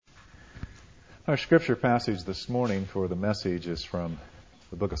Our scripture passage this morning for the message is from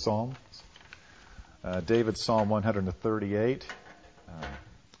the book of Psalms. David's Psalm 138,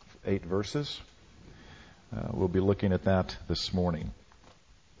 8 verses. We'll be looking at that this morning.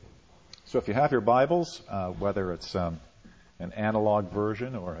 So if you have your Bibles, whether it's an analog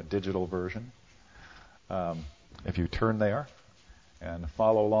version or a digital version, if you turn there and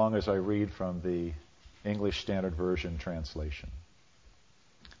follow along as I read from the English Standard Version translation.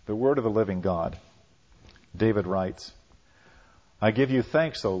 The word of the living God. David writes, I give you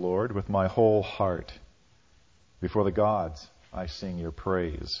thanks, O Lord, with my whole heart. Before the gods, I sing your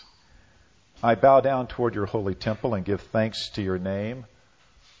praise. I bow down toward your holy temple and give thanks to your name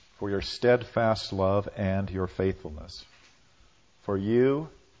for your steadfast love and your faithfulness. For you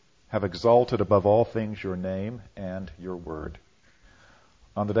have exalted above all things your name and your word.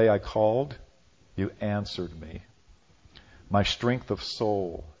 On the day I called, you answered me. My strength of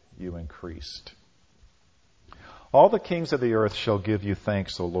soul you increased. All the kings of the earth shall give you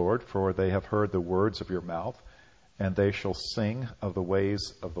thanks, O Lord, for they have heard the words of your mouth, and they shall sing of the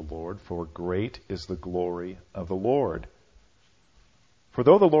ways of the Lord, for great is the glory of the Lord. For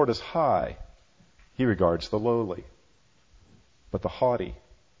though the Lord is high, he regards the lowly, but the haughty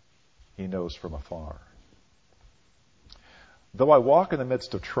he knows from afar. Though I walk in the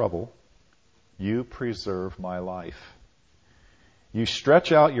midst of trouble, you preserve my life. You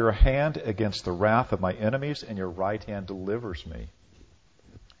stretch out your hand against the wrath of my enemies, and your right hand delivers me.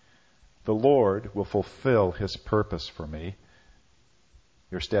 The Lord will fulfill his purpose for me.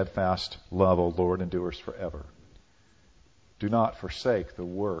 Your steadfast love, O Lord, endures forever. Do not forsake the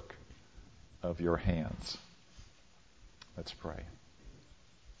work of your hands. Let's pray.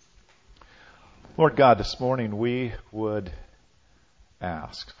 Lord God, this morning we would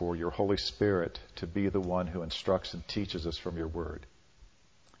ask for your Holy Spirit to be the one who instructs and teaches us from your word.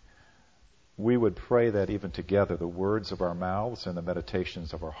 We would pray that even together the words of our mouths and the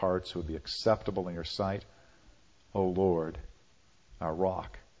meditations of our hearts would be acceptable in your sight, O Lord, our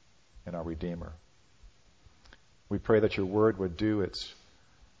rock and our Redeemer. We pray that your word would do its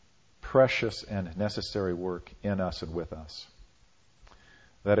precious and necessary work in us and with us,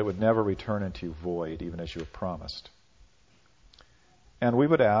 that it would never return into you void, even as you have promised. And we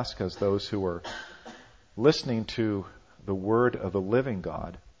would ask, as those who are listening to the word of the living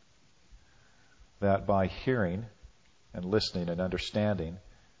God, that by hearing and listening and understanding,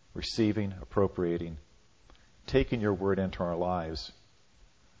 receiving, appropriating, taking your word into our lives,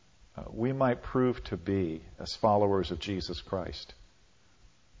 we might prove to be, as followers of Jesus Christ,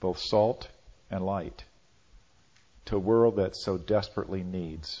 both salt and light to a world that so desperately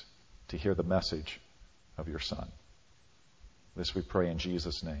needs to hear the message of your Son. This we pray in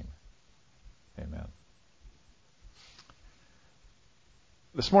Jesus' name. Amen.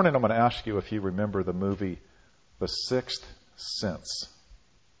 This morning I'm going to ask you if you remember the movie The Sixth Sense.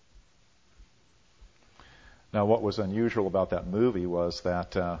 Now, what was unusual about that movie was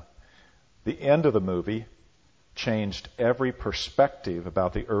that the end of the movie changed every perspective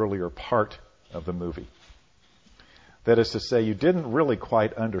about the earlier part of the movie. That is to say, you didn't really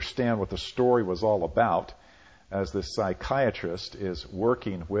quite understand what the story was all about, as this psychiatrist is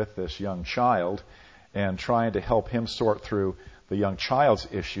working with this young child and trying to help him sort through the young child's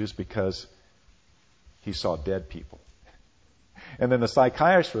issues because he saw dead people. And then the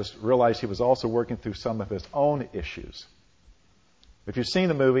psychiatrist realized he was also working through some of his own issues. If you've seen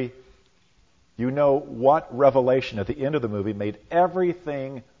the movie, you know what revelation at the end of the movie made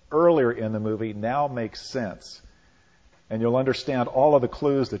everything earlier in the movie now make sense. And you'll understand all of the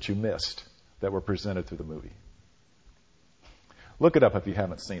clues that you missed that were presented through the movie. Look it up if you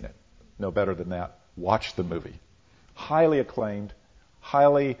haven't seen it. No better than that. Watch the movie. Highly acclaimed,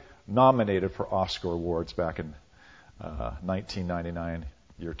 highly nominated for Oscar awards back in 1999,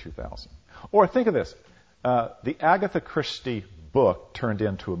 year 2000. Or think of this. The Agatha Christie book turned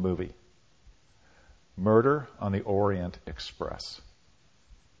into a movie. Murder on the Orient Express.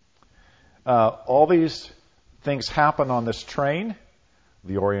 All these things happen on this train.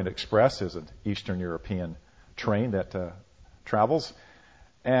 The Orient Express is an Eastern European train that travels,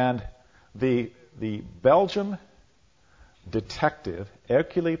 and the Belgian detective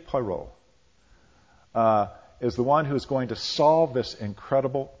Hercule Poirot is the one who's going to solve this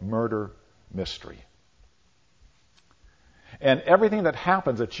incredible murder mystery. And everything that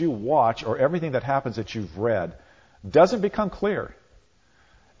happens that you watch or everything that happens that you've read doesn't become clear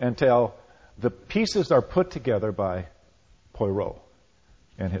until the pieces are put together by Poirot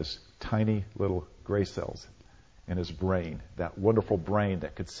and his tiny little gray cells in his brain, that wonderful brain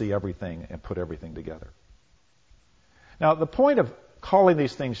that could see everything and put everything together. Now, the point of calling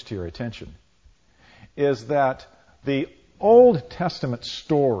these things to your attention is that the Old Testament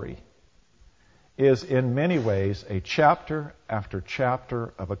story is in many ways a chapter after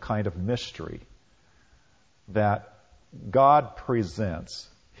chapter of a kind of mystery that God presents,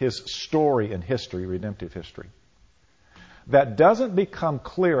 His story in history, redemptive history, that doesn't become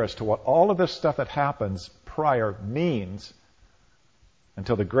clear as to what all of this stuff that happens prior means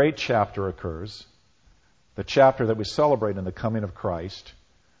until the great chapter occurs, the chapter that we celebrate in the coming of Christ,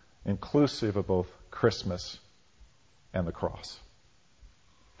 inclusive of both Christmas and the cross.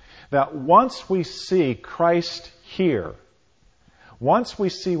 That once we see Christ here, once we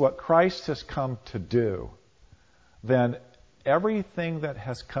see what Christ has come to do, then everything that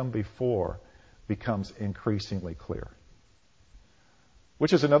has come before becomes increasingly clear.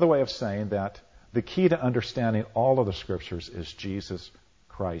 Which is another way of saying that the key to understanding all of the Scriptures is Jesus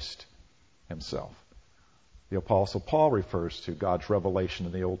Christ Himself. The Apostle Paul refers to God's revelation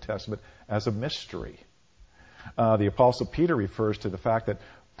in the Old Testament as a mystery. The Apostle Peter refers to the fact that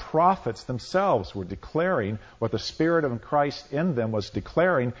prophets themselves were declaring what the Spirit of Christ in them was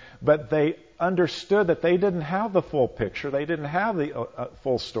declaring, but they understood that they didn't have the full picture. They didn't have the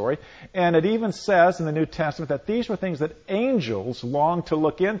full story. And it even says in the New Testament that these were things that angels longed to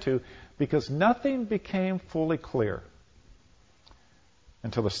look into because nothing became fully clear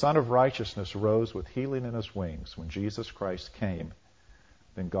until the Son of Righteousness rose with healing in His wings. When Jesus Christ came,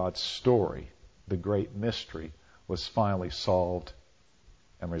 then God's story, the great mystery, was finally solved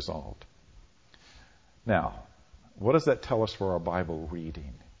and resolved. Now, what does that tell us for our Bible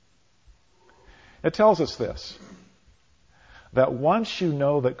reading? It tells us this, that once you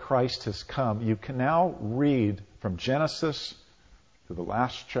know that Christ has come, you can now read from Genesis to the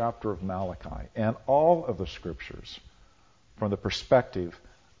last chapter of Malachi and all of the Scriptures from the perspective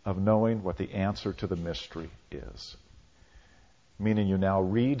of knowing what the answer to the mystery is. Meaning you now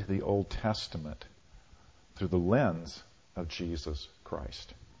read the Old Testament through the lens of Jesus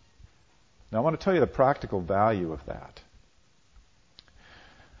Christ. Now I want to tell you the practical value of that.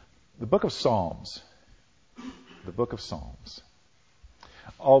 The book of Psalms,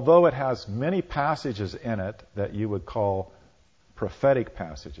 although it has many passages in it that you would call prophetic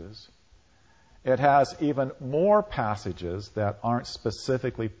passages, it has even more passages that aren't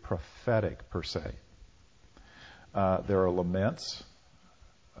specifically prophetic per se. There are laments,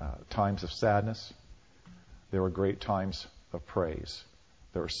 times of sadness. There are great times of praise.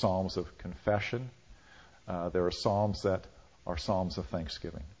 There are psalms of confession. There are psalms that are psalms of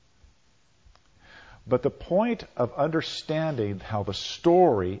thanksgiving. But the point of understanding how the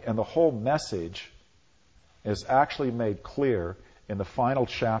story and the whole message is actually made clear in the final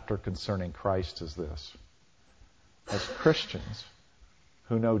chapter concerning Christ is this. As Christians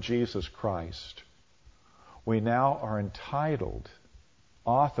who know Jesus Christ, we now are entitled,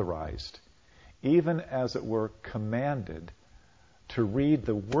 authorized, even as it were commanded, to read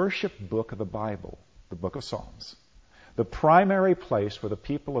the worship book of the Bible, the book of Psalms, the primary place where the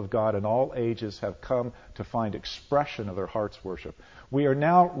people of God in all ages have come to find expression of their heart's worship. We are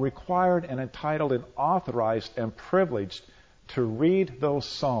now required and entitled and authorized and privileged to read those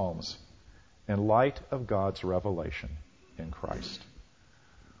Psalms in light of God's revelation in Christ.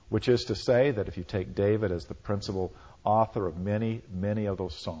 Which is to say that if you take David as the principal author of many, many of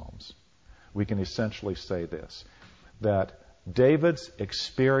those Psalms, we can essentially say this, that David's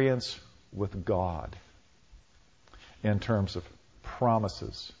experience with God in terms of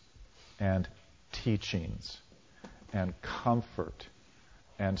promises and teachings and comfort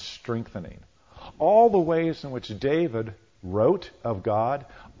and strengthening, all the ways in which David wrote of God,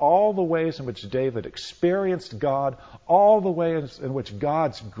 all the ways in which David experienced God, all the ways in which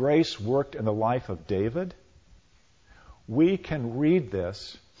God's grace worked in the life of David, we can read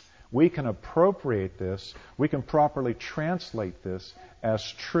this, we can appropriate this, we can properly translate this as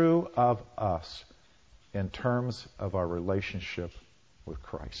true of us in terms of our relationship with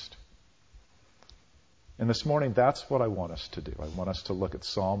Christ. And this morning, that's what I want us to do. I want us to look at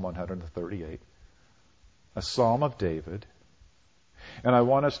Psalm 138, a psalm of David, and I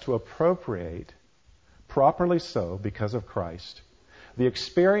want us to appropriate, properly so because of Christ, the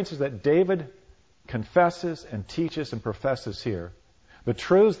experiences that David confesses and teaches and professes here, the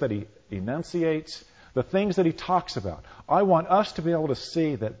truths that he enunciates, the things that he talks about. I want us to be able to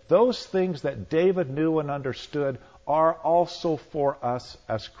see that those things that David knew and understood are also for us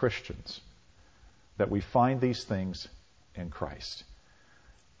as Christians, that we find these things in Christ.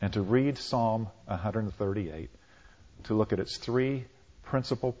 And to read Psalm 138, to look at its three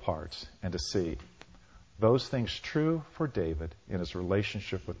principal parts and to see those things true for David in his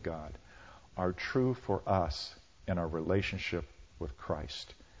relationship with God are true for us in our relationship with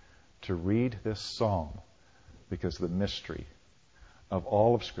Christ. to read this psalm because the mystery of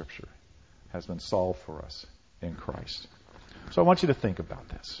all of Scripture has been solved for us in Christ. So I want you to think about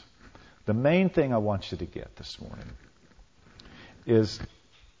this. The main thing I want you to get this morning is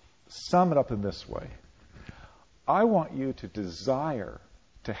sum it up in this way. I want you to desire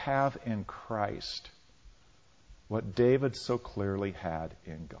to have in Christ what David so clearly had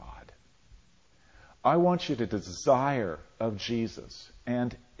in God. I want you to desire of Jesus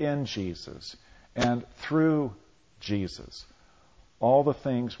and in Jesus and through Jesus all the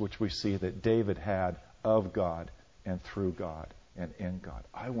things which we see that David had of God and through God and in God.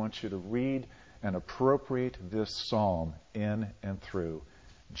 I want you to read and appropriate this psalm in and through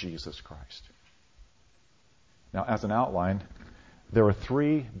Jesus Christ. Now, as an outline, there are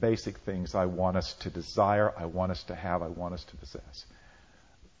three basic things I want us to desire, I want us to have, I want us to possess.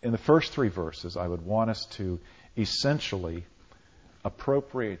 In the first three verses, I would want us to essentially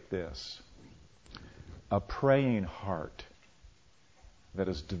appropriate this: a praying heart that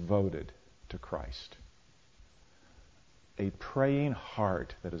is devoted to Christ. A praying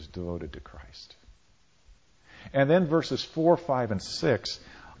heart that is devoted to Christ. And then verses 4, 5, and 6,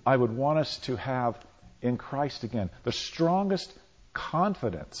 I would want us to have in Christ again the strongest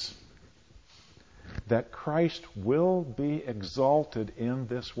confidence that Christ will be exalted in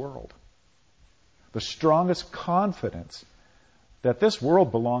this world. The strongest confidence that this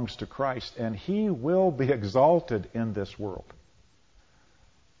world belongs to Christ and He will be exalted in this world.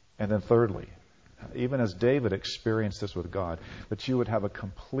 And then thirdly, even as David experienced this with God, that you would have a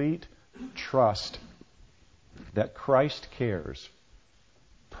complete trust that Christ cares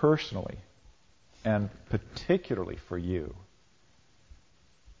personally and particularly for you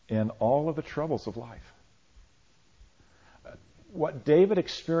in all of the troubles of life. What David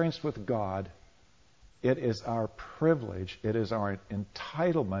experienced with God, it is our privilege, it is our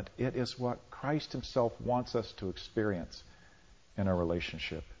entitlement, it is what Christ Himself wants us to experience in our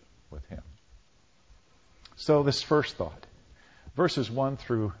relationship with Him. So this first thought, verses 1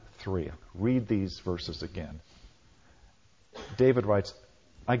 through 3, read these verses again. David writes,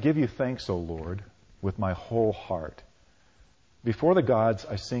 I give you thanks, O Lord, with my whole heart. Before the gods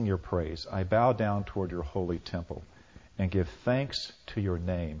I sing your praise. I bow down toward your holy temple and give thanks to your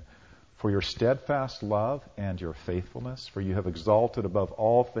name for your steadfast love and your faithfulness, for you have exalted above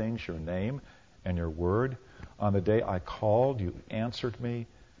all things your name and your word. On the day I called, you answered me.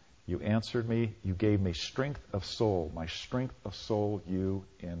 You answered me. You gave me strength of soul. My strength of soul you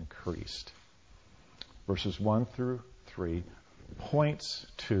increased. Verses 1 through 3 points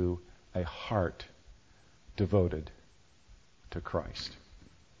to a heart devoted to Christ.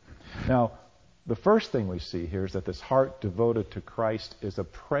 Now, the first thing we see here is that this heart devoted to Christ is a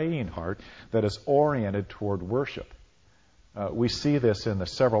praying heart that is oriented toward worship. We see this in the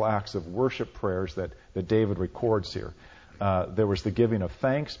several acts of worship prayers that David records here. There was the giving of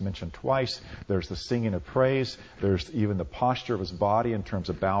thanks, mentioned twice. There's the singing of praise. There's even the posture of his body in terms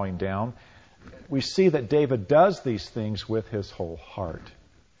of bowing down. We see that David does these things with his whole heart.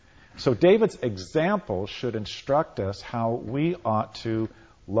 So David's example should instruct us how we ought to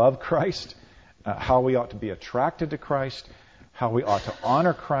love Christ, how we ought to be attracted to Christ, how we ought to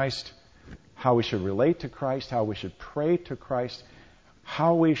honor Christ, how we should relate to Christ, how we should pray to Christ,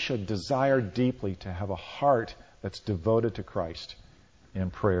 how we should desire deeply to have a heart that's devoted to Christ in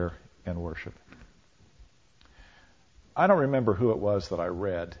prayer and worship. I don't remember who it was that I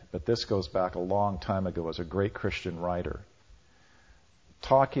read, but this goes back a long time ago as a great Christian writer,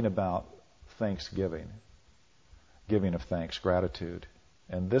 talking about thanksgiving, giving of thanks, gratitude.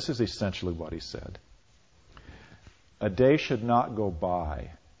 And this is essentially what he said. A day should not go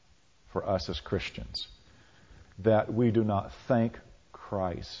by for us as Christians that we do not thank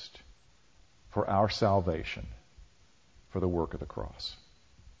Christ for our salvation, for the work of the cross.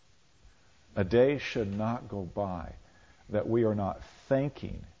 A day should not go by that we are not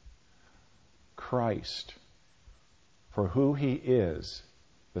thanking Christ for who He is,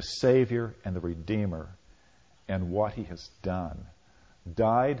 the Savior and the Redeemer, and what He has done.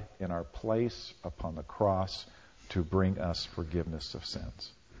 Died in our place upon the cross to bring us forgiveness of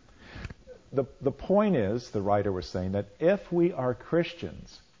sins. The point is, the writer was saying, that if we are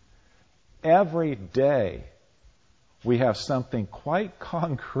Christians, every day we have something quite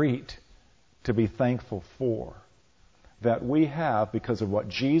concrete to be thankful for. That we have, because of what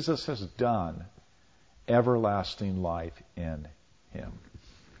Jesus has done, everlasting life in Him.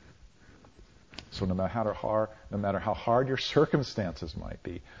 So no matter how hard your circumstances might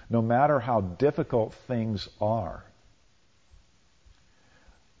be, no matter how difficult things are,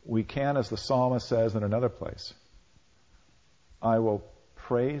 we can, as the psalmist says in another place, I will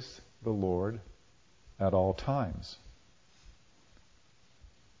praise the Lord at all times.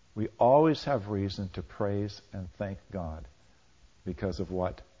 We always have reason to praise and thank God because of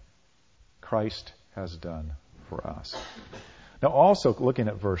what Christ has done for us. Now also, looking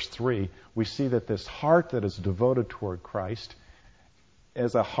at verse 3, we see that this heart that is devoted toward Christ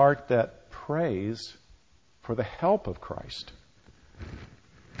is a heart that prays for the help of Christ.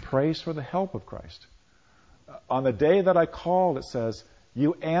 Prays for the help of Christ. On the day that I called, it says,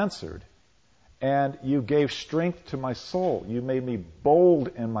 you answered, and you gave strength to my soul. You made me bold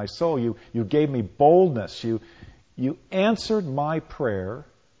in my soul. You gave me boldness. You answered my prayer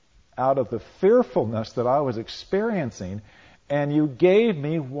out of the fearfulness that I was experiencing, and you gave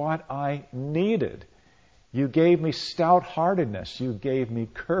me what I needed. You gave me stout-heartedness. You gave me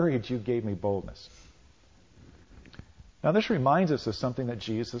courage. You gave me boldness. Now, this reminds us of something that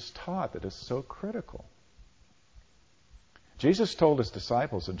Jesus taught that is so critical. Jesus told his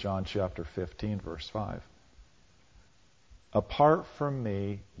disciples in John chapter 15, verse 5, apart from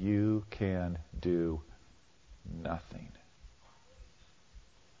me, you can do nothing.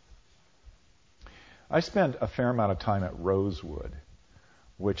 I spend a fair amount of time at Rosewood,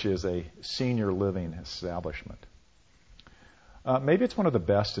 which is a senior living establishment. Maybe it's one of the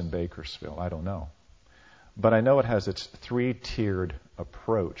best in Bakersfield. I don't know. But I know it has its three-tiered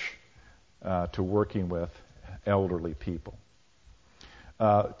approach to working with elderly people.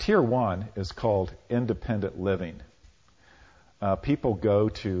 Tier 1 is called independent living. People go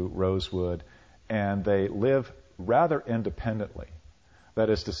to Rosewood and they live rather independently. That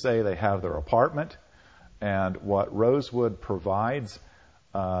is to say, they have their apartment, and what Rosewood provides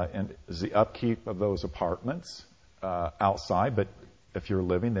is the upkeep of those apartments outside. But if you're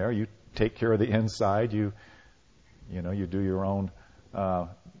living there, you take care of the inside. You do your own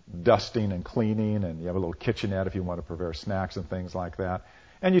dusting and cleaning, and you have a little kitchenette if you want to prepare snacks and things like that.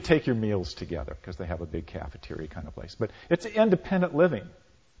 And you take your meals together because they have a big cafeteria kind of place. But it's independent living.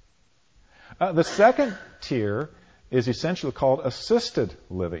 The second tier is essentially called assisted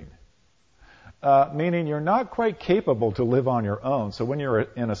living, meaning you're not quite capable to live on your own. So when you're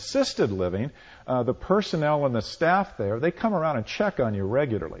in assisted living, the personnel and the staff there, they come around and check on you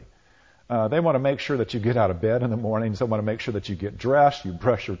regularly. They want to make sure that you get out of bed in the mornings. They want to make sure that you get dressed, you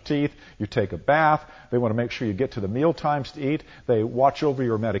brush your teeth, you take a bath. They want to make sure you get to the meal times to eat. They watch over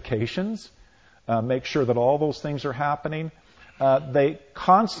your medications, make sure that all those things are happening. They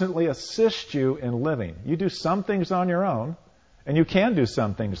constantly assist you in living. You do some things on your own, and you can do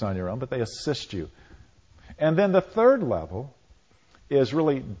some things on your own, but they assist you. And then the third level is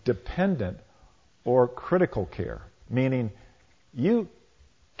really dependent or critical care, meaning you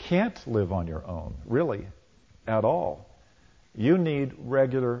can't live on your own, really, at all. You need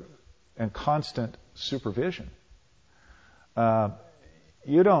regular and constant supervision.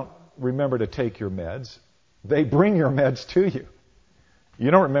 You don't remember to take your meds. They bring your meds to you.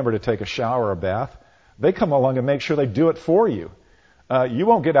 You don't remember to take a shower or a bath. They come along and make sure they do it for you. You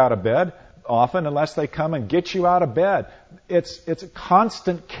won't get out of bed often unless they come and get you out of bed. It's a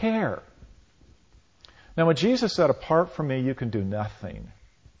constant care. Now, when Jesus said, apart from me, you can do nothing,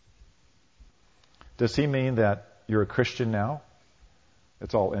 does he mean that you're a Christian now?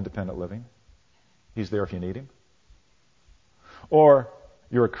 It's all independent living. He's there if you need him. Or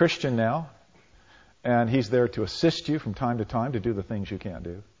you're a Christian now, and he's there to assist you from time to time to do the things you can't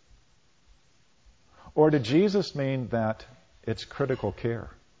do. Or did Jesus mean that it's critical care?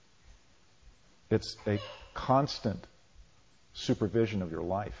 It's a constant supervision of your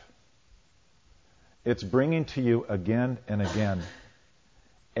life. It's bringing to you again and again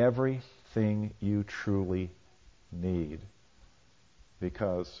everything you truly need.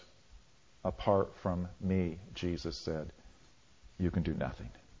 Because apart from me, Jesus said, you can do nothing.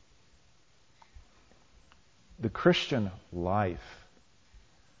 The Christian life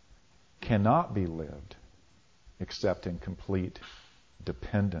cannot be lived except in complete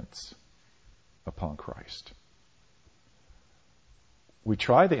dependence upon Christ. We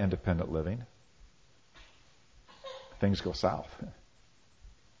try the independent living, things go south.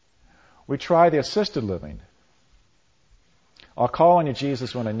 We try the assisted living. I'll call on you,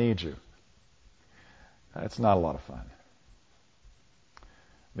 Jesus, when I need you. It's not a lot of fun.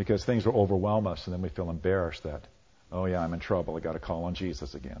 Because things will overwhelm us, and then we feel embarrassed that, oh yeah, I'm in trouble. I got to call on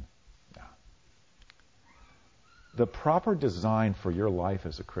Jesus again. No. The proper design for your life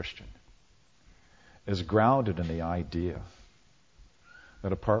as a Christian is grounded in the idea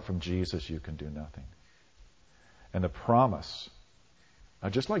that apart from Jesus, you can do nothing. And the promise,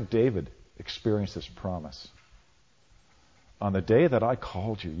 just like David experienced this promise, on the day that I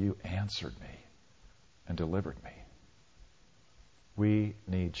called you, you answered me and delivered me. We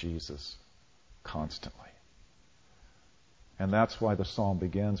need Jesus constantly. And that's why the psalm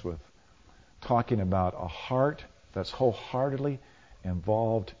begins with talking about a heart that's wholeheartedly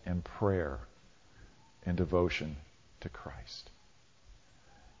involved in prayer and devotion to Christ.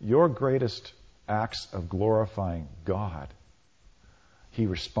 Your greatest acts of glorifying God, He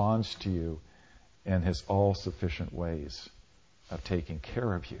responds to you in His all-sufficient ways of taking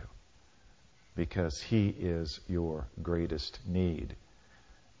care of you, because He is your greatest need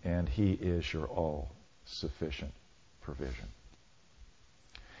and He is your all-sufficient provision.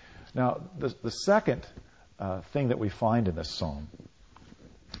 Now, the second thing that we find in this psalm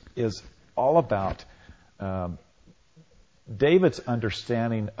is all about David's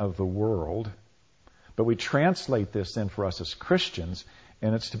understanding of the world, but we translate this in for us as Christians,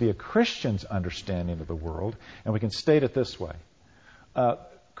 and it's to be a Christian's understanding of the world, and we can state it this way.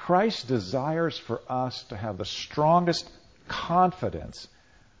 Christ desires for us to have the strongest confidence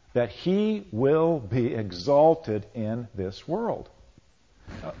that He will be exalted in this world.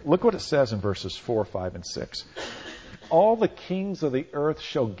 Look what it says in verses 4, 5, and 6. All the kings of the earth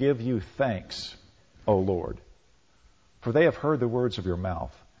shall give you thanks, O Lord, for they have heard the words of your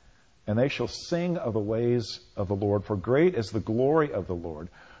mouth, and they shall sing of the ways of the Lord, for great is the glory of the Lord.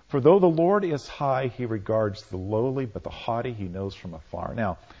 For though the Lord is high, He regards the lowly, but the haughty He knows from afar.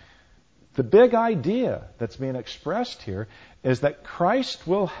 Now, the big idea that's being expressed here is that Christ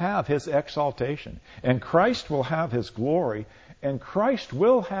will have His exaltation, and Christ will have His glory, and Christ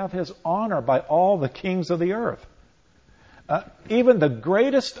will have His honor by all the kings of the earth. Even the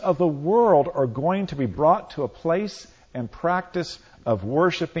greatest of the world are going to be brought to a place and practice of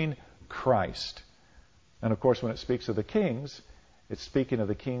worshiping Christ. And of course, when it speaks of the kings, it's speaking of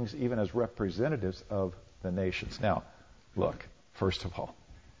the kings even as representatives of the nations. Now, look, first of all,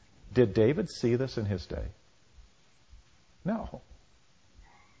 did David see this in his day? No.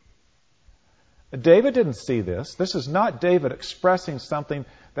 David didn't see this. This is not David expressing something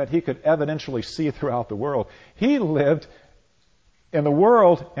that he could evidentially see throughout the world. He lived in the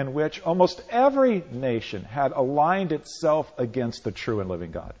world in which almost every nation had aligned itself against the true and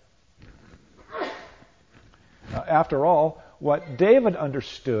living God. After all, what David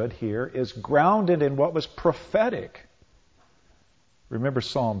understood here is grounded in what was prophetic. Remember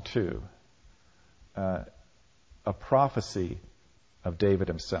Psalm 2, a prophecy of David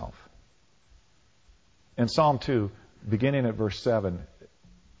himself. In Psalm 2, beginning at verse 7,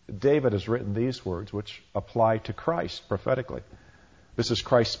 David has written these words which apply to Christ prophetically. This is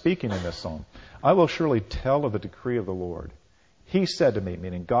Christ speaking in this psalm. I will surely tell of the decree of the Lord. He said to me,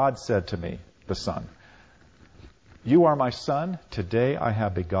 meaning God said to me, the Son, you are my son. Today I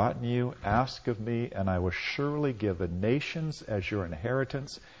have begotten you. Ask of me, and I will surely give the nations as your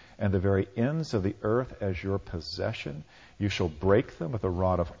inheritance and the very ends of the earth as your possession. You shall break them with a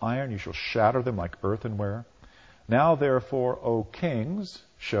rod of iron. You shall shatter them like earthenware. Now, therefore, O kings,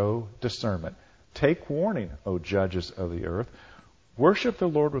 show discernment. Take warning, O judges of the earth. Worship the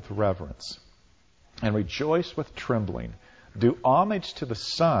Lord with reverence and rejoice with trembling. Do homage to the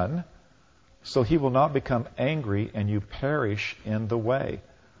Son, so He will not become angry and you perish in the way.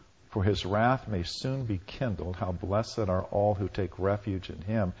 For His wrath may soon be kindled. How blessed are all who take refuge in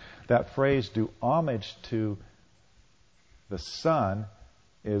Him. That phrase, do homage to the Son,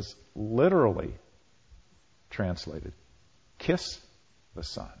 is literally translated, kiss the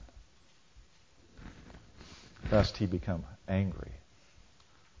Son, lest He become angry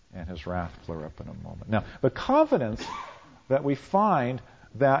and His wrath flare up in a moment. Now, the confidence that we find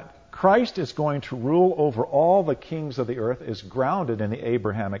that Christ is going to rule over all the kings of the earth is grounded in the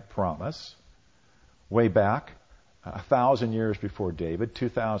Abrahamic promise way back 1,000 years before David,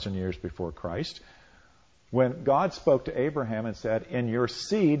 2,000 years before Christ, when God spoke to Abraham and said, in your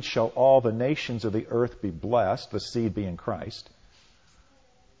seed shall all the nations of the earth be blessed, the seed being Christ.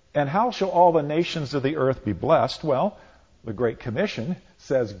 And how shall all the nations of the earth be blessed? Well, the Great Commission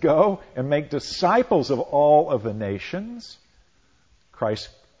says, go and make disciples of all of the nations. Christ's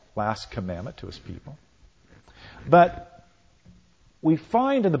last commandment to His people. But we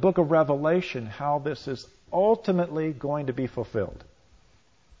find in the book of Revelation how this is ultimately going to be fulfilled.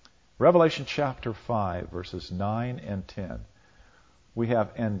 Revelation chapter 5, verses 9 and 10. We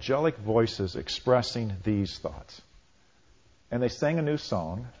have angelic voices expressing these thoughts. And they sang a new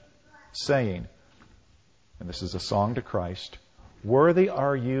song, saying, and this is a song to Christ, worthy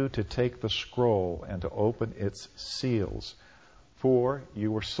are you to take the scroll and to open its seals. For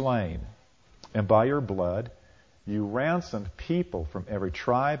you were slain, and by your blood you ransomed people from every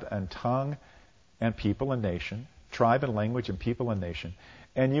tribe and tongue and people and nation, tribe and language and people and nation,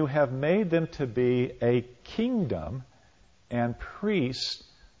 and you have made them to be a kingdom and priests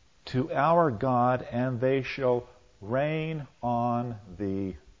to our God, and they shall reign on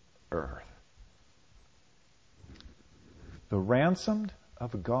the earth. The ransomed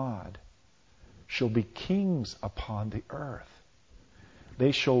of God shall be kings upon the earth.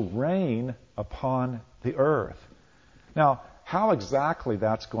 They shall reign upon the earth. Now, how exactly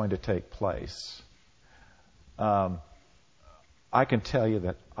that's going to take place, I can tell you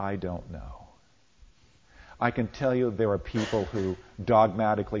that I don't know. I can tell you there are people who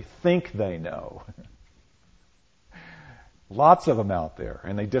dogmatically think they know. Lots of them out there,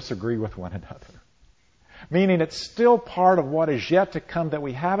 and they disagree with one another. Meaning it's still part of what is yet to come that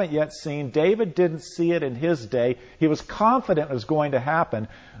we haven't yet seen. David didn't see it in his day. He was confident it was going to happen.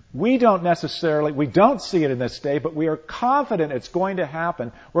 We don't see it in this day, but we are confident it's going to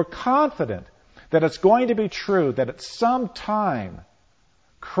happen. We're confident that it's going to be true, that at some time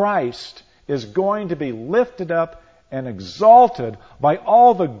Christ is going to be lifted up and exalted by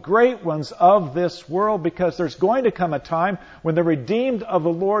all the great ones of this world, because there's going to come a time when the redeemed of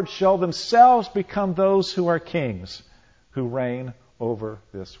the Lord shall themselves become those who are kings, who reign over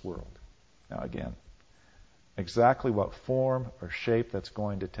this world. Now again, exactly what form or shape that's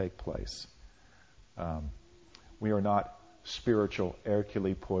going to take place. We are not spiritual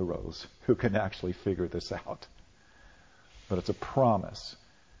Hercule Poirots who can actually figure this out. But it's a promise.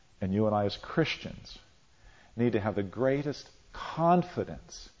 And you and I as Christians need to have the greatest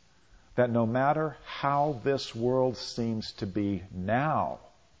confidence that no matter how this world seems to be now,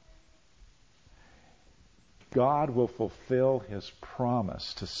 God will fulfill His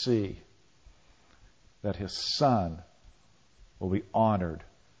promise to see that His Son will be honored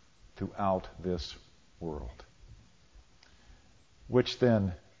throughout this world. Which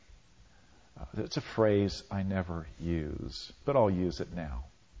then, it's a phrase I never use, but I'll use it now.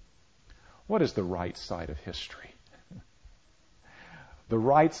 What is the right side of history? The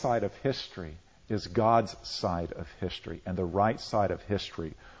right side of history is God's side of history, and the right side of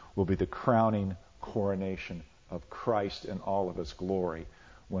history will be the crowning coronation of Christ in all of His glory,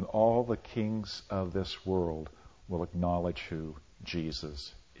 when all the kings of this world will acknowledge who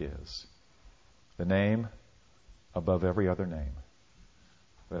Jesus is. The name above every other name.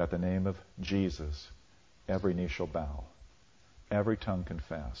 That at the name of Jesus, every knee shall bow, every tongue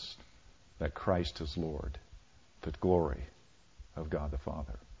confess that Christ is Lord, to the glory of God the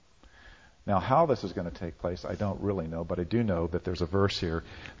Father. Now, how this is going to take place, I don't really know, but I do know that there's a verse here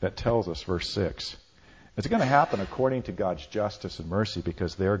that tells us, verse 6. It's going to happen according to God's justice and mercy,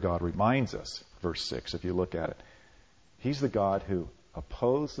 because there God reminds us, verse 6, if you look at it. He's the God who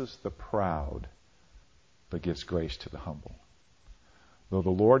opposes the proud, but gives grace to the humble. Though the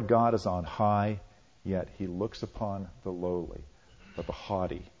Lord God is on high, yet He looks upon the lowly, but the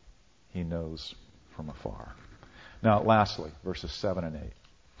haughty He knows from afar. Now, lastly, verses 7 and 8.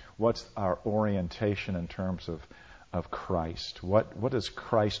 What's our orientation in terms of Christ? What does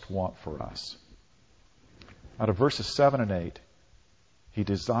Christ want for us? Out of verses 7 and 8, He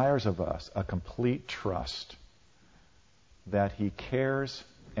desires of us a complete trust that He cares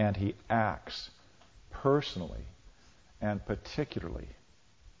and He acts personally and particularly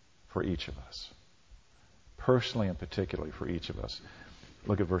for each of us. Personally and particularly for each of us.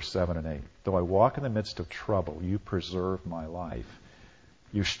 Look at verse 7 and 8. Though I walk in the midst of trouble, You preserve my life.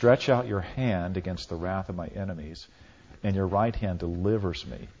 You stretch out Your hand against the wrath of my enemies, and Your right hand delivers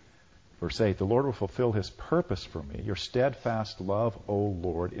me. Verse 8, the Lord will fulfill His purpose for me. Your steadfast love, O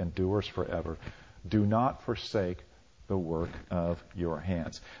Lord, endures forever. Do not forsake the work of Your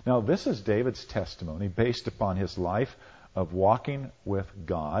hands. Now, this is David's testimony based upon his life of walking with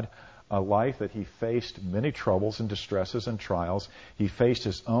God, a life that he faced many troubles and distresses and trials. He faced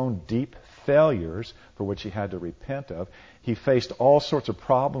his own deep failures for which he had to repent of. He faced all sorts of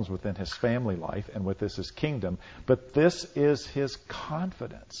problems within his family life and with his kingdom. But this is his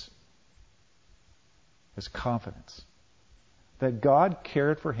confidence. His confidence. That God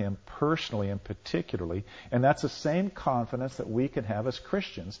cared for him personally and particularly. And that's the same confidence that we can have as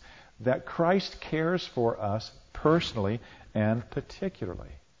Christians. That Christ cares for us personally and particularly.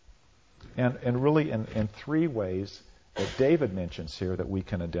 And really in three ways that David mentions here that we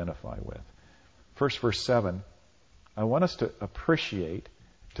can identify with. First, verse 7, I want us to appreciate,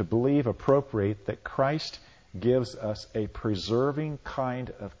 to believe, appropriate that Christ gives us a preserving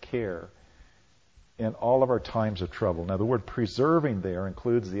kind of care in all of our times of trouble. Now, the word preserving there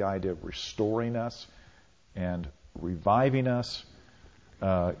includes the idea of restoring us and reviving us,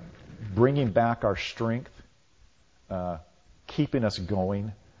 bringing back our strength, keeping us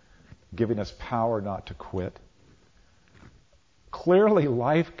going, giving us power not to quit. Clearly,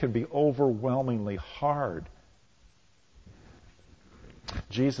 life can be overwhelmingly hard.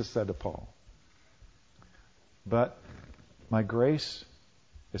 Jesus said to Paul, "But my grace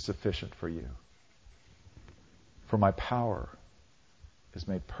is sufficient for you, for my power is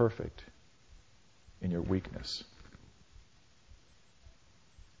made perfect in your weakness."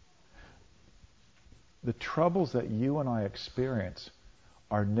 The troubles that you and I experience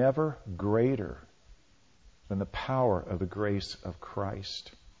are never greater than the power of the grace of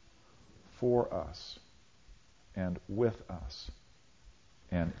Christ for us and with us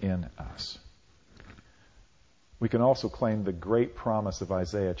and in us. We can also claim the great promise of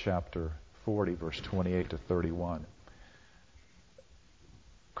Isaiah chapter 40, verse 28 to 31.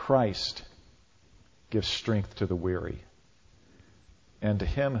 Christ gives strength to the weary, and to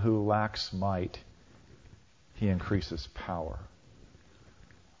him who lacks might, he increases power.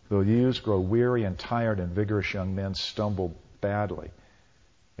 Though youths grow weary and tired, and vigorous young men stumble badly,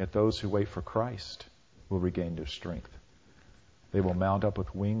 yet those who wait for Christ will regain their strength. They will mount up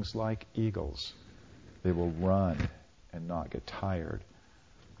with wings like eagles. They will run and not get tired.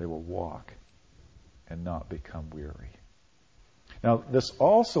 They will walk and not become weary. Now, this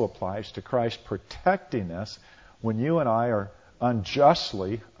also applies to Christ protecting us when you and I are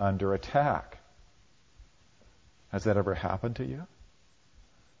unjustly under attack. Has that ever happened to you?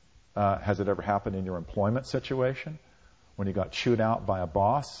 Has it ever happened in your employment situation when you got chewed out by a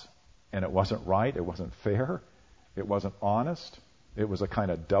boss and it wasn't right, it wasn't fair, it wasn't honest, it was a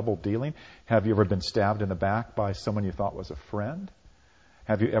kind of double dealing? Have you ever been stabbed in the back by someone you thought was a friend?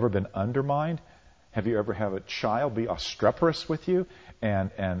 Have you ever been undermined? Have you ever had a child be obstreperous with you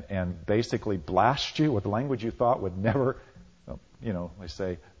and basically blast you with language you thought would never, they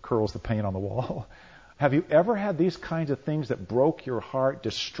say, curls the paint on the wall? Have you ever had these kinds of things that broke your heart,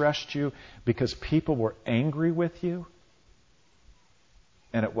 distressed you because people were angry with you?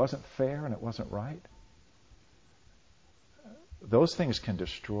 And it wasn't fair and it wasn't right? Those things can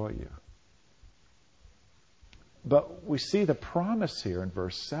destroy you. But we see the promise here in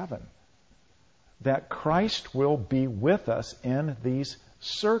verse 7 that Christ will be with us in these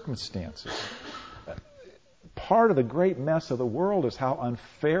circumstances. Part of the great mess of the world is how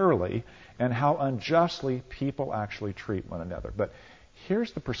unfairly and how unjustly people actually treat one another. But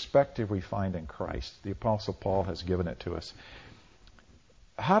here's the perspective we find in Christ. The Apostle Paul has given it to us.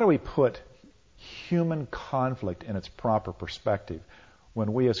 How do we put human conflict in its proper perspective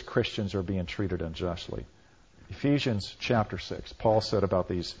when we as Christians are being treated unjustly? Ephesians chapter 6, Paul said about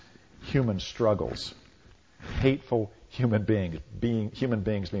these human struggles, hateful human beings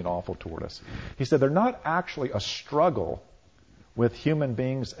being awful toward us. He said they're not actually a struggle with human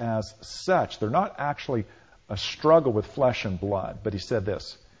beings as such. They're not actually a struggle with flesh and blood. But he said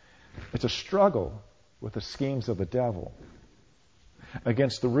this: it's a struggle with the schemes of the devil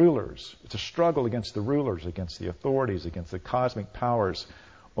against the rulers. It's a struggle against the rulers, against the authorities, against the cosmic powers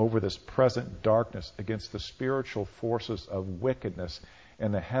over this present darkness, against the spiritual forces of wickedness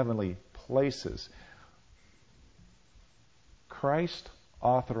in the heavenly places. Christ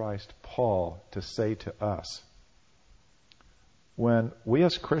authorized Paul to say to us, when we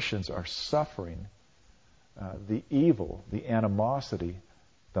as Christians are suffering the evil, the animosity,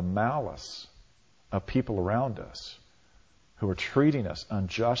 the malice of people around us who are treating us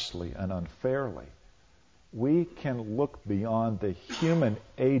unjustly and unfairly, we can look beyond the human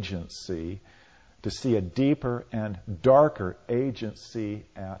agency to see a deeper and darker agency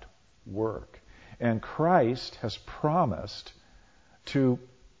at work. And Christ has promised to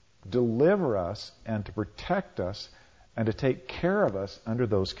deliver us and to protect us and to take care of us under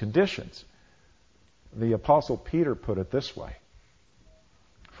those conditions. The Apostle Peter put it this way.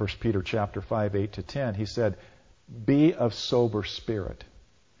 1 Peter chapter 5, 8 to 10, he said, "Be of sober spirit.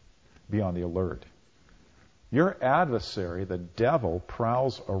 Be on the alert. Your adversary, the devil,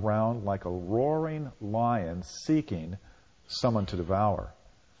 prowls around like a roaring lion seeking someone to devour.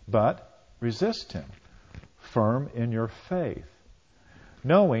 But resist him, firm in your faith,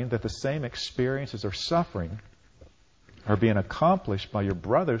 knowing that the same experiences or suffering are being accomplished by your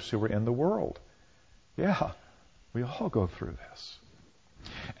brothers who are in the world." Yeah, we all go through this.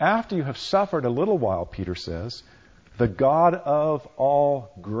 "After you have suffered a little while," Peter says, "the God of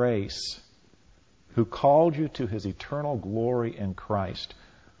all grace, who called you to his eternal glory in Christ,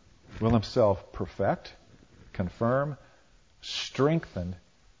 will himself perfect, confirm, strengthen,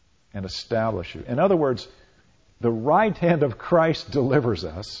 and establish you." In other words, the right hand of Christ delivers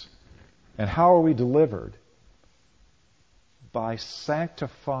us. And how are we delivered? By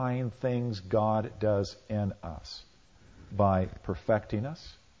sanctifying things God does in us. By perfecting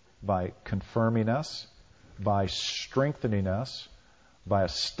us, by confirming us, by strengthening us, by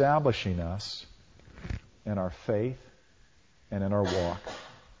establishing us in our faith and in our walk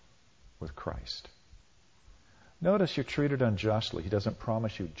with Christ. Notice you're treated unjustly. He doesn't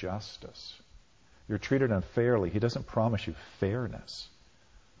promise you justice. You're treated unfairly. He doesn't promise you fairness.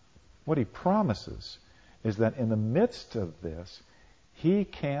 What he promises is that in the midst of this, he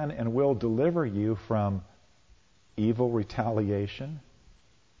can and will deliver you from evil retaliation,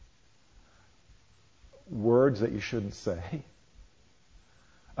 words that you shouldn't say,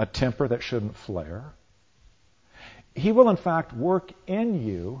 a temper that shouldn't flare. He will, in fact, work in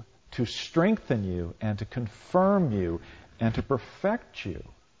you to strengthen you and to confirm you and to perfect you.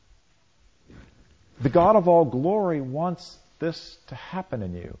 The God of all glory wants this to happen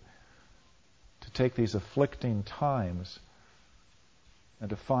in you, to take these afflicting times and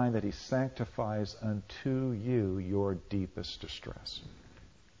to find that he sanctifies unto you your deepest distress.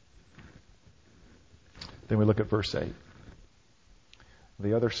 Then we look at verse 8.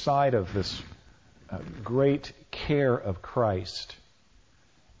 The other side of this great care of Christ,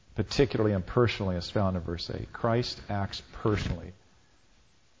 particularly and personally, is found in verse 8. Christ acts personally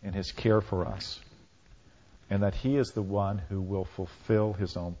in his care for us, and that he is the one who will fulfill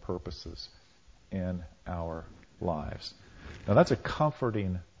his own purposes in our lives. Now that's a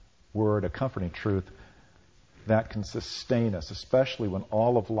comforting word, a comforting truth that can sustain us, especially when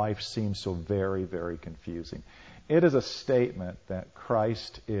all of life seems so very, very confusing. It is a statement that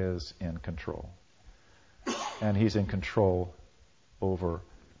Christ is in control. And he's in control over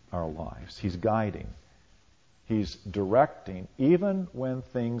our lives. He's guiding. He's directing, even when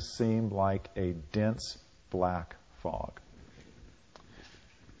things seem like a dense black fog.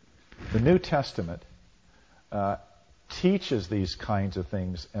 The New Testament teaches these kinds of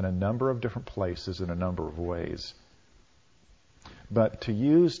things in a number of different places, in a number of ways. But to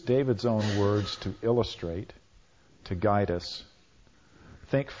use David's own words to illustrate, to guide us,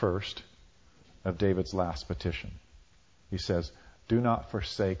 think first of David's last petition. He says, "Do not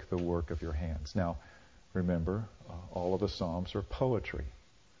forsake the work of your hands." Now, remember, all of the Psalms are poetry.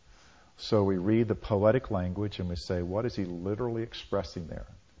 So we read the poetic language and we say, what is he literally expressing there?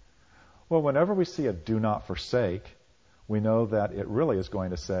 Well, whenever we see a "do not forsake," we know that it really is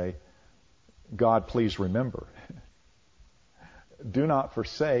going to say, God, please remember. Do not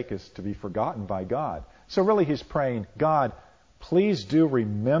forsake is to be forgotten by God. So really he's praying, God, please do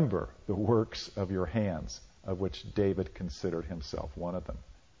remember the works of your hands, of which David considered himself one of them.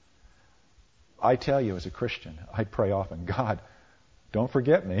 I tell you, as a Christian, I pray often, God, don't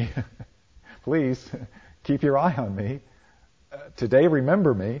forget me. Please keep your eye on me. Today,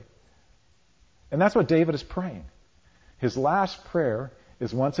 remember me. And that's what David is praying. His last prayer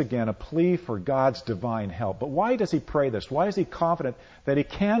is once again a plea for God's divine help. But why does he pray this? Why is he confident that he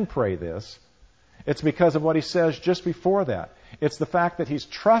can pray this? It's because of what he says just before that. It's the fact that he's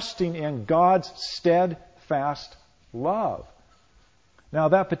trusting in God's steadfast love. Now,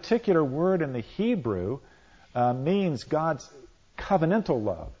 that particular word in the Hebrew means God's covenantal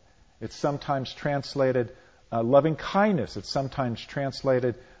love. It's sometimes translated loving kindness. It's sometimes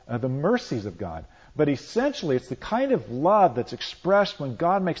translated the mercies of God. But essentially, it's the kind of love that's expressed when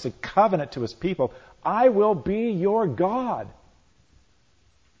God makes a covenant to his people. I will be your God.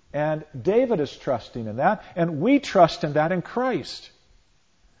 And David is trusting in that, and we trust in that in Christ.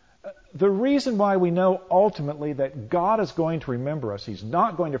 The reason why we know ultimately that God is going to remember us, he's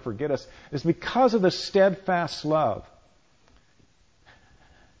not going to forget us, is because of the steadfast love.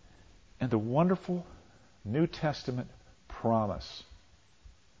 And the wonderful New Testament promise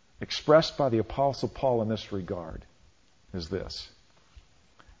expressed by the Apostle Paul in this regard is this.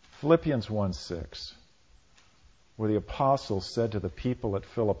 Philippians 1:6, where the Apostle said to the people at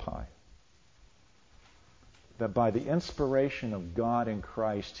Philippi that by the inspiration of God in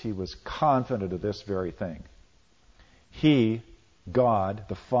Christ, he was confident of this very thing. He, God,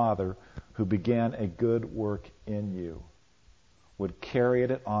 the Father, who began a good work in you, would carry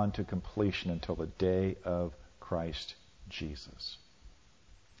it on to completion until the day of Christ Jesus.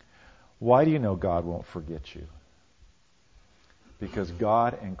 Why do you know God won't forget you? Because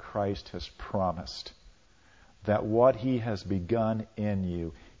God in Christ has promised that what he has begun in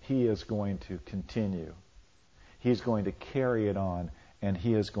you, he is going to continue. He's going to carry it on, and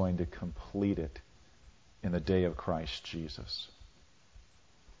he is going to complete it in the day of Christ Jesus.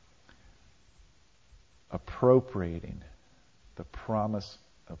 Appropriating the promise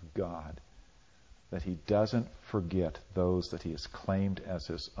of God that he doesn't forget those that he has claimed as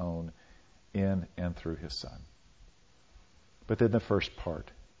his own in and through his Son. But then the first part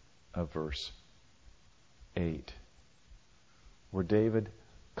of verse 8, where David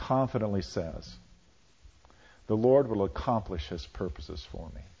confidently says, the Lord will accomplish his purposes for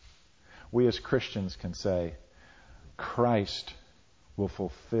me. We as Christians can say, Christ will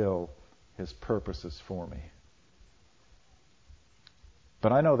fulfill His purposes for me.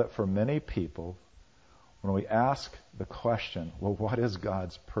 But I know that for many people, when we ask the question, well, what is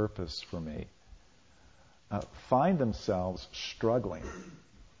God's purpose for me? Find themselves struggling.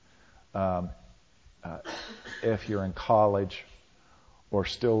 If you're in college or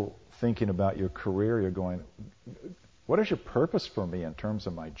still thinking about your career, you're going, what is your purpose for me in terms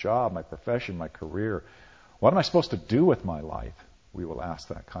of my job, my profession, my career? What am I supposed to do with my life? We will ask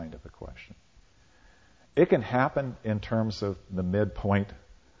that kind of a question. It can happen in terms of the midpoint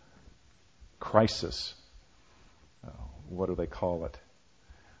crisis. What do they call it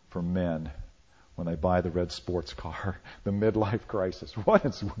for men when they buy the red sports car? The midlife crisis. What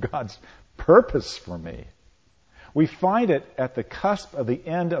is God's purpose for me? We find it at the cusp of the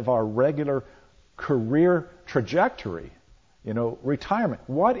end of our regular career trajectory. Retirement.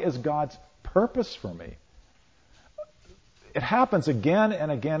 What is God's purpose for me? It happens again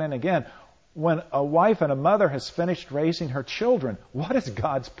and again and again. When a wife and a mother has finished raising her children, what is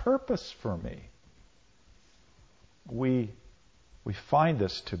God's purpose for me? We find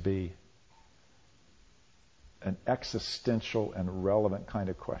this to be an existential and relevant kind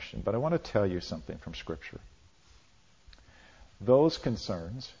of question. But I want to tell you something from Scripture. Those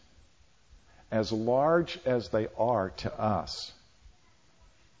concerns, as large as they are to us,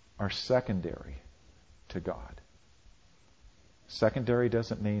 are secondary to God. Secondary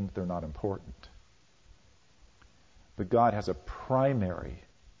doesn't mean they're not important. But God has a primary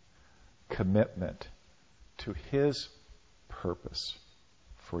commitment to His purpose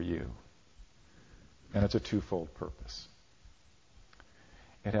for you. And it's a twofold purpose.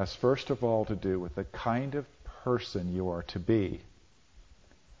 It has first of all to do with the kind of person you are to be.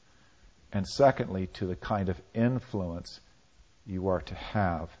 And secondly, to the kind of influence you are to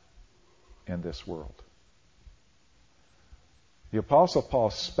have in this world. The Apostle Paul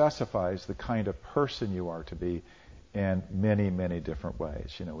specifies the kind of person you are to be in many, many different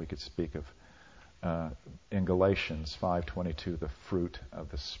ways. We could speak of, in Galatians 5:22, the fruit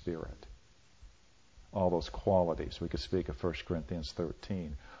of the Spirit. All those qualities. We could speak of 1 Corinthians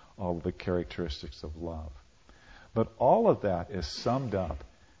 13, all of the characteristics of love. But all of that is summed up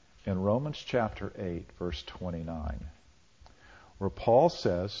in Romans chapter 8, verse 29, where Paul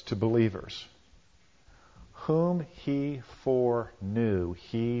says to believers, whom He foreknew,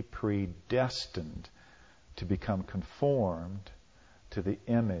 He predestined to become conformed to the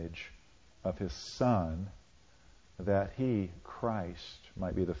image of His Son, that He, Christ,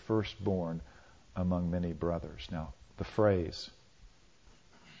 might be the firstborn among many brothers. Now, the phrase,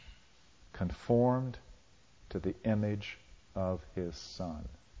 conformed to the image of His Son.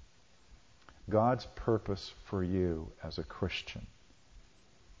 God's purpose for you as a Christian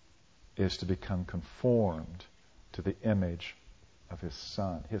is to become conformed to the image of His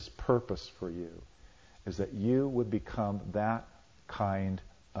Son. His purpose for you is that you would become that kind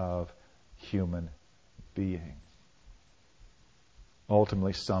of human being.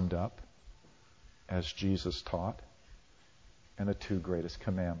 Ultimately summed up, as Jesus taught, in the two greatest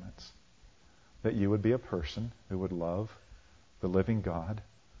commandments. That you would be a person who would love the living God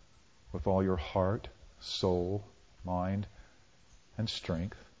with all your heart, soul, mind, and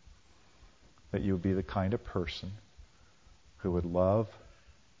strength. That you would be the kind of person who would love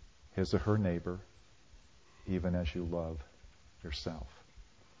his or her neighbor even as you love yourself.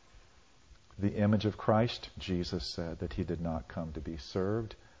 The image of Christ, Jesus said that He did not come to be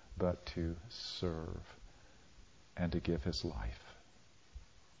served, but to serve and to give His life.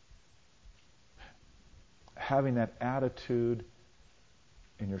 Having that attitude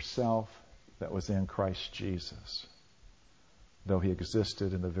in yourself that was in Christ Jesus. Though He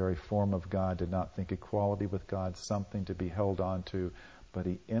existed in the very form of God, did not think equality with God something to be held on to, but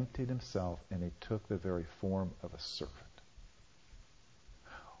He emptied Himself and He took the very form of a servant.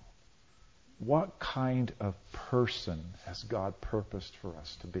 What kind of person has God purposed for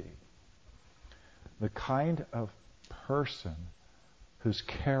us to be? The kind of person whose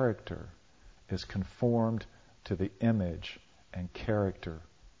character is conformed to the image and character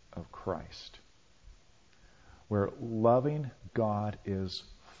of Christ. Where loving God is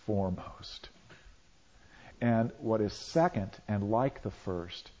foremost. And what is second and like the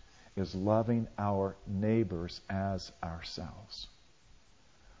first is loving our neighbors as ourselves.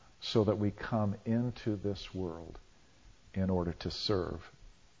 So that we come into this world in order to serve.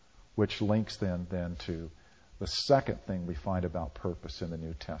 Which links then to the second thing we find about purpose in the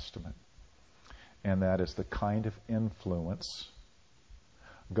New Testament. And that is the kind of influence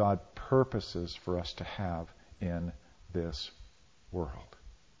God purposes for us to have in this world.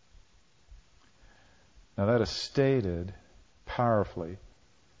 Now that is stated powerfully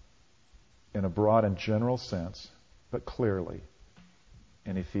in a broad and general sense, but clearly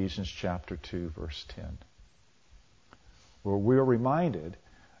in Ephesians chapter 2, verse 10, where we're reminded,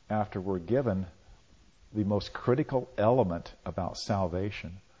 after we're given the most critical element about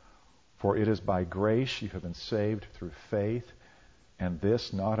salvation, for it is by grace you have been saved through faith, and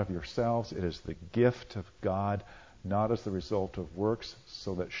this not of yourselves, it is the gift of God, not as the result of works,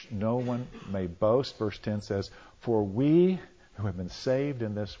 so that no one may boast. Verse 10 says, for we who have been saved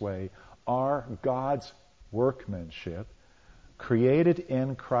in this way are God's workmanship, created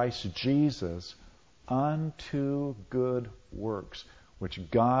in Christ Jesus unto good works, which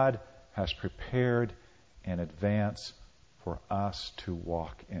God has prepared in advance for us to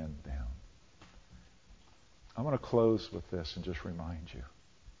walk in them. I want to close with this and just remind you.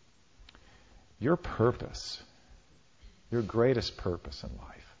 Your purpose, your greatest purpose in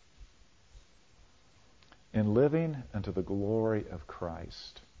life, in living unto the glory of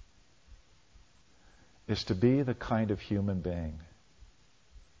Christ, is to be the kind of human being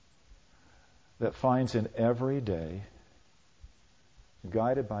that finds in every day,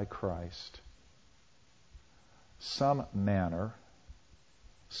 guided by Christ, some manner,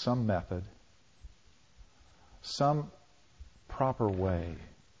 some method, some proper way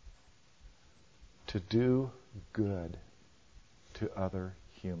to do good to other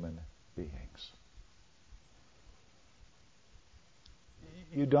human beings.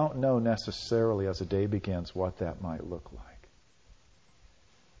 You don't know necessarily as the day begins what that might look like.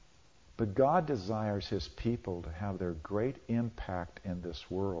 But God desires His people to have their great impact in this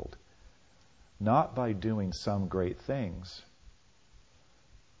world, not by doing some great things,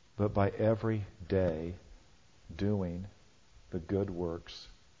 but by every day doing the good works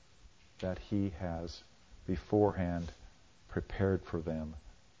that He has beforehand prepared for them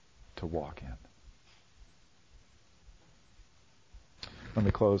to walk in. Let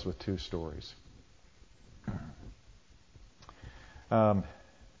me close with two stories.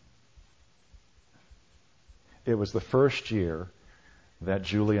 It was the first year that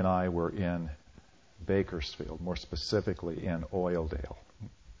Julie and I were in Bakersfield, more specifically in Oildale.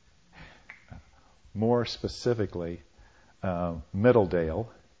 More specifically, Middledale,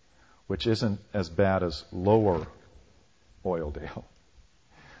 which isn't as bad as Lower Oildale.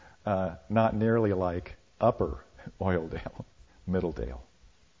 Not nearly like Upper Oildale, Middledale,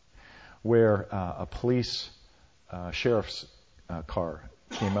 where a police sheriff's car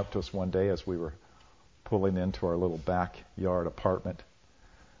came up to us one day as we were pulling into our little backyard apartment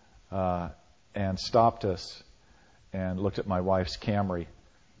and stopped us and looked at my wife's Camry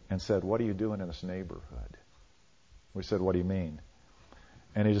and said, "What are you doing in this neighborhood?" We said, "What do you mean?"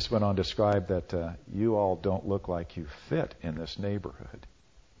 And he just went on to describe that you all don't look like you fit in this neighborhood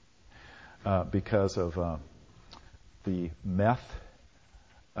because of the meth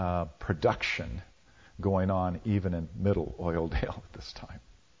production going on even in Middle Oildale at this time.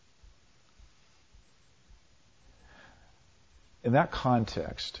 In that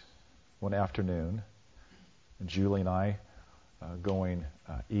context, one afternoon, Julie and I, going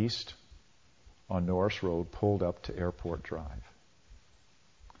east on Norris Road, pulled up to Airport Drive.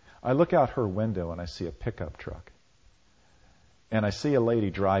 I look out her window and I see a pickup truck. And I see a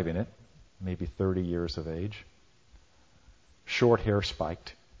lady driving it, maybe 30 years of age, short hair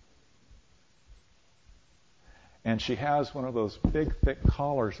spiked. And she has one of those big, thick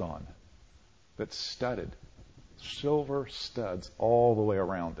collars on that's studded. Silver studs all the way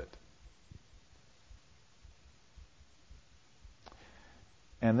around it.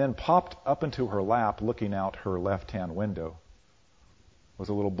 And then popped up into her lap, looking out her left-hand window, was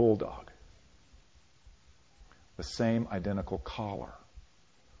a little bulldog. The same identical collar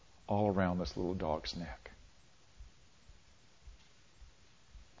all around this little dog's neck.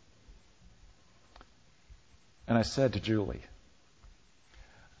 And I said to Julie,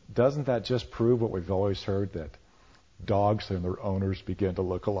 doesn't that just prove what we've always heard, that dogs and their owners begin to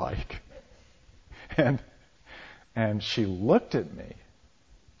look alike? And she looked at me,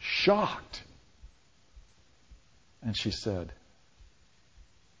 shocked. And she said,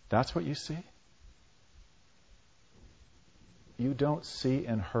 "That's what you see? You don't see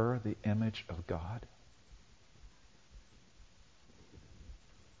in her the image of God?"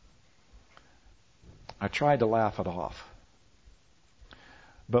 I tried to laugh it off.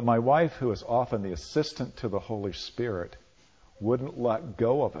 But my wife, who is often the assistant to the Holy Spirit, wouldn't let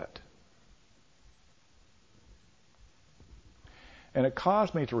go of it. And it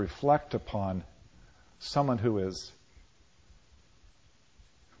caused me to reflect upon someone who is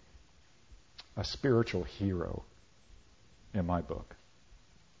a spiritual hero in my book.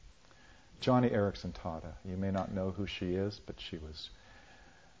 Joni Eareckson Tada. You may not know who she is, but she was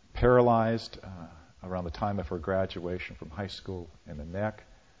paralyzed around the time of her graduation from high school in the neck,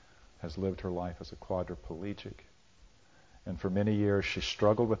 has lived her life as a quadriplegic. And for many years she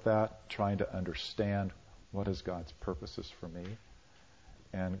struggled with that, trying to understand what is God's purposes for me.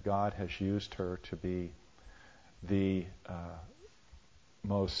 And God has used her to be the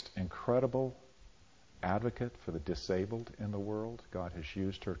most incredible advocate for the disabled in the world. God has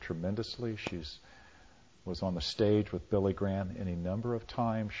used her tremendously. She's was on the stage with Billy Graham any number of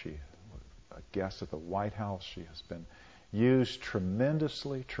times. She was a guest at the White House. She has been used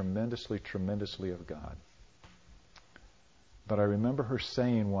tremendously, tremendously, tremendously of God. But I remember her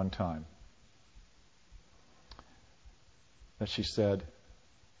saying one time that she said,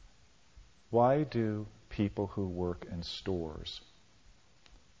 "Why do people who work in stores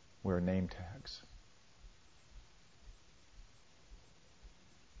wear name tags?"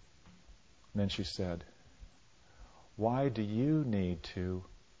 And then she said, "Why do you need to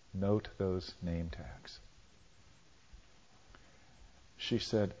note those name tags?" She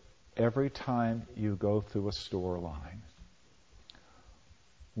said, "Every time you go through a store line,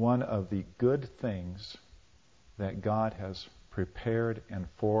 one of the good things that God has prepared and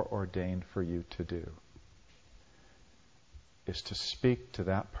foreordained for you to do is to speak to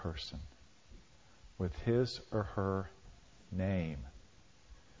that person with his or her name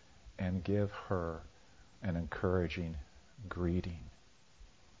and give her an encouraging greeting.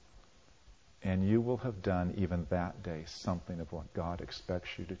 And you will have done even that day something of what God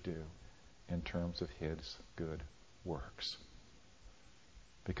expects you to do in terms of His good works.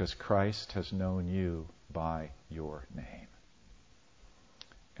 Because Christ has known you by your name.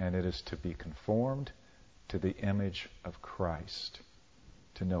 And it is to be conformed to the image of Christ,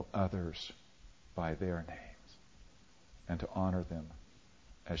 to know others by their names, and to honor them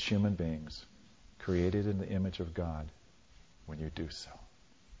as human beings created in the image of God when you do so.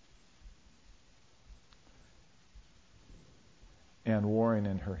 Anne Waring,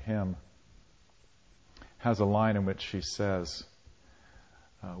 in her hymn, has a line in which she says,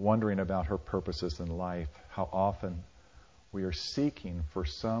 wondering about her purposes in life, how often we are seeking for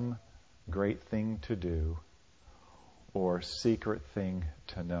some great thing to do or secret thing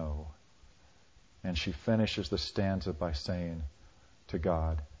to know. And she finishes the stanza by saying to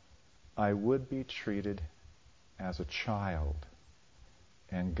God, "I would be treated as a child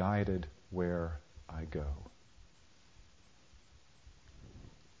and guided where I go."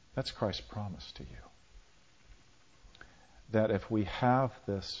 That's Christ's promise to you. That if we have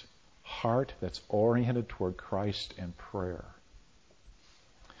this heart that's oriented toward Christ in prayer,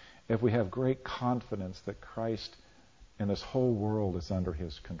 if we have great confidence that Christ and this whole world is under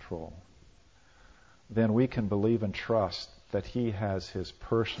His control, then we can believe and trust that He has His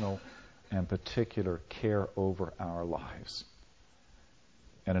personal and particular care over our lives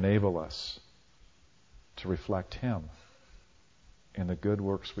and enable us to reflect Him in the good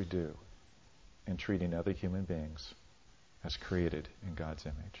works we do in treating other human beings as created in God's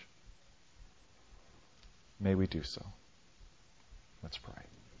image. May we do so. Let's pray.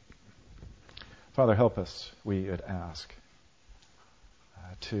 Father, help us, we would ask,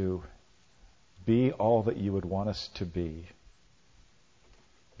 to be all that you would want us to be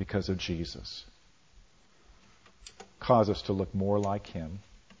because of Jesus. Cause us to look more like Him.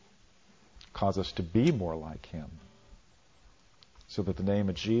 Cause us to be more like Him, so that the name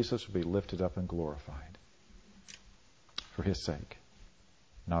of Jesus will be lifted up and glorified for His sake.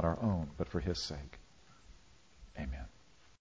 Not our own, but for His sake. Amen.